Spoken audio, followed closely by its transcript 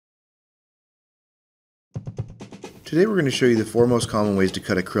Today we're going to show you the 4 most common ways to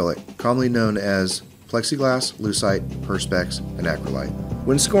cut acrylic, commonly known as Plexiglas, Lucite, Perspex, and Acrylite.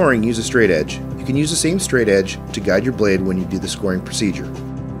 When scoring, use a straight edge. You can use the same straight edge to guide your blade when you do the scoring procedure.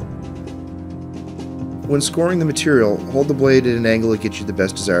 When scoring the material, hold the blade at an angle that gets you the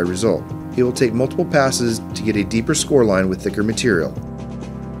best desired result. It will take multiple passes to get a deeper score line with thicker material.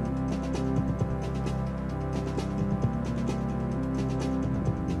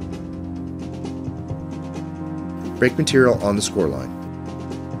 Break material on the score line.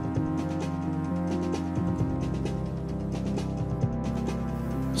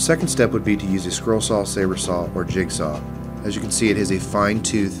 Second step would be to use a scroll saw, sabre saw, or jigsaw. As you can see, it has a fine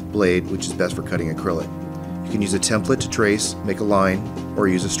tooth blade which is best for cutting acrylic. You can use a template to trace, make a line, or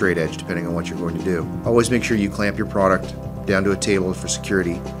use a straight edge depending on what you're going to do. Always make sure you clamp your product down to a table for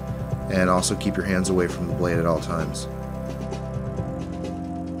security, and also keep your hands away from the blade at all times.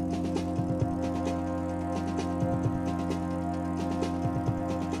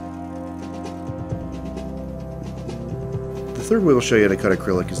 The third way we'll show you how to cut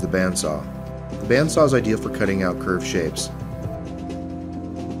acrylic is the bandsaw. The bandsaw is ideal for cutting out curved shapes.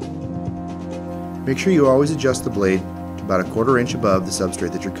 Make sure you always adjust the blade to about 1/4 inch above the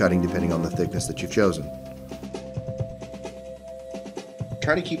substrate that you're cutting, depending on the thickness that you've chosen.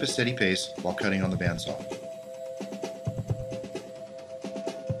 Try to keep a steady pace while cutting on the bandsaw.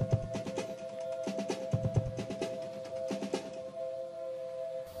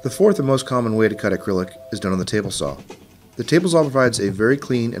 The fourth and most common way to cut acrylic is done on the table saw. The table saw provides a very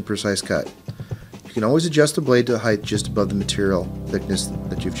clean and precise cut. You can always adjust the blade to a height just above the material thickness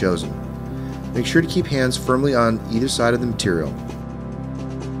that you've chosen. Make sure to keep hands firmly on either side of the material.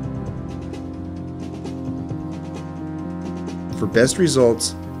 For best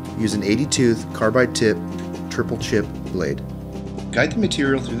results, use an 80-tooth carbide tip triple chip blade. Guide the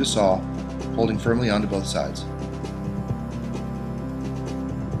material through the saw, holding firmly onto both sides.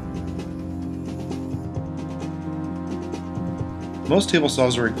 Most table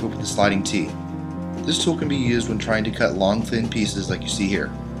saws are equipped with a sliding T. This tool can be used when trying to cut long, thin pieces like you see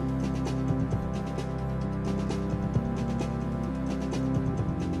here.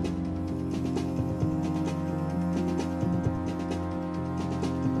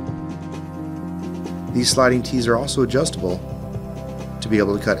 These sliding T's are also adjustable to be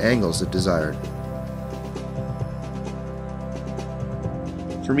able to cut angles if desired.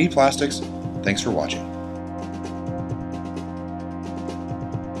 From ePlastics, thanks for watching.